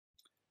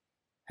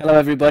Hello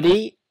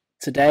everybody,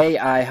 today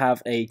I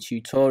have a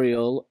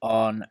tutorial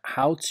on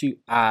how to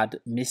add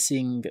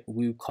missing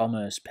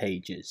WooCommerce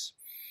pages.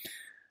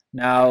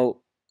 Now,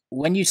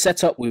 when you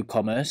set up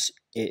WooCommerce,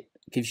 it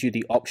gives you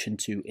the option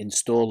to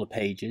install the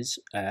pages,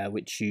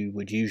 which you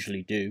would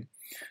usually do.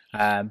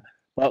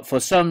 But for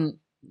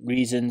some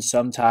reasons,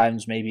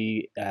 sometimes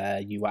maybe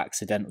you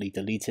accidentally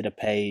deleted a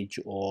page,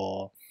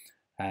 or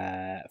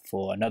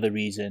for another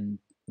reason,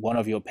 one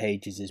of your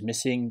pages is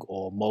missing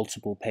or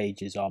multiple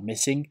pages are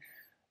missing.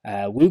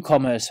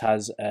 WooCommerce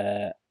has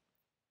an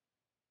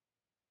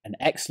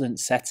excellent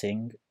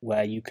setting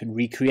where you can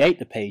recreate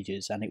the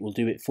pages and it will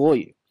do it for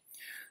you.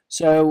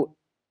 So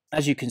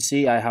as you can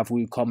see, I have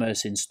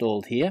WooCommerce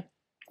installed here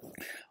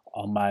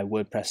on my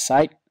WordPress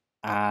site,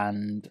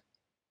 and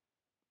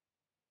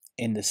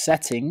in the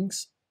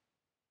settings,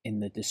 in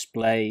the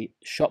display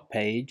shop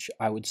page,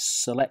 I would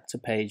select a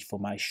page for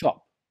my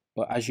shop.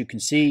 But as you can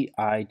see,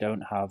 I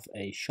don't have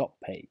a shop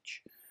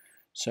page.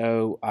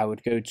 So I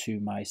would go to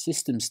my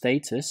system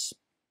status,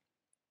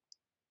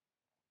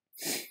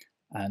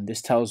 and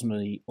this tells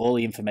me all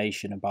the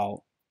information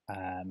about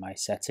my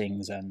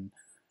settings and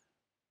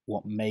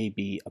what may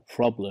be a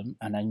problem.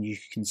 And then you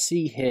can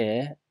see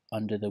here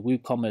under the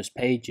WooCommerce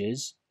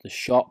pages, the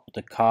shop,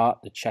 the cart,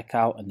 the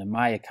checkout, and the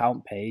My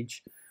Account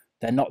page,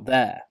 they're not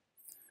there.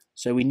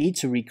 So we need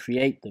to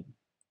recreate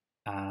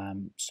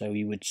them. So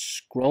you would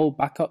scroll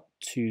back up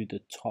to the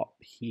top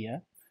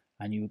here,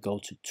 and you would go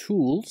to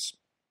Tools.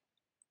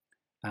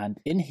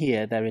 And in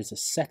here, there is a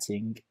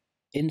setting,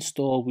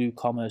 Install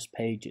WooCommerce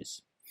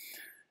Pages.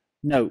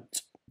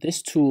 Note,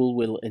 this tool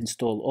will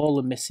install all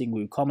the missing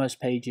WooCommerce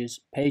pages.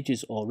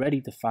 Pages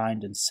already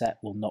defined and set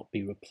will not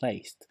be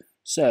replaced.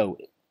 So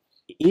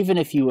even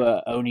if you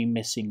were only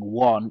missing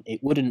one,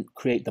 it wouldn't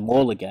create them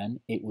all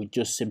again. It would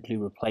just simply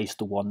replace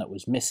the one that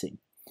was missing.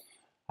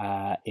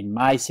 In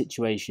my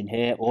situation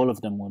here, all of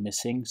them were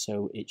missing,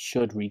 so it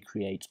should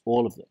recreate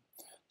all of them.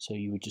 So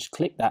you would just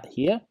click that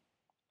here.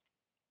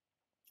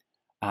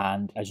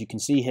 And as you can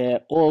see here,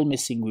 all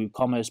missing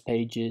WooCommerce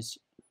pages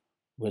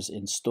was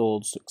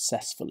installed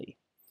successfully.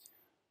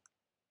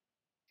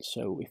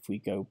 So if we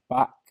go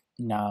back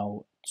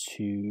now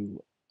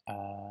to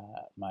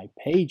my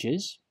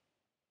pages,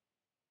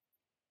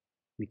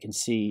 we can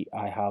see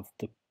I have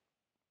the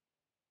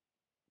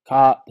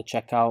cart, the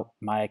checkout,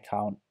 my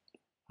account,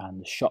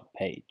 and the shop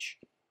page.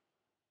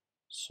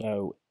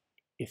 So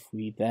if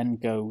we then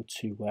go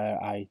to where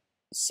I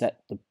set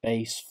the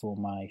base for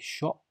my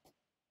shop,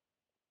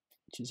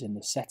 which is in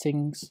the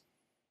settings,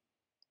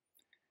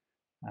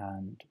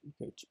 and we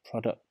go to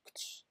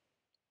products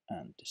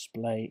and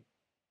display.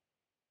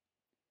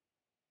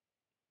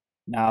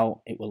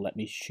 Now it will let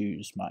me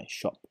choose my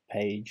shop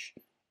page,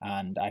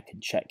 and I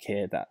can check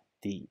here that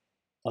the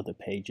other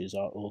pages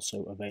are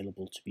also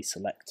available to be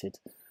selected,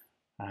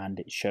 and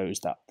it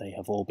shows that they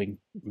have all been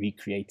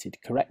recreated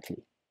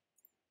correctly.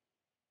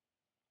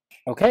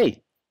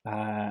 Okay,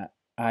 I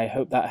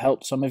hope that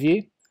helped some of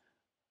you.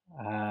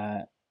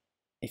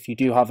 If you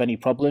do have any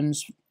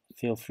problems,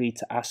 feel free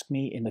to ask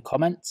me in the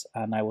comments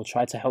and I will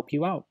try to help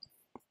you out.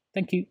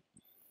 Thank you.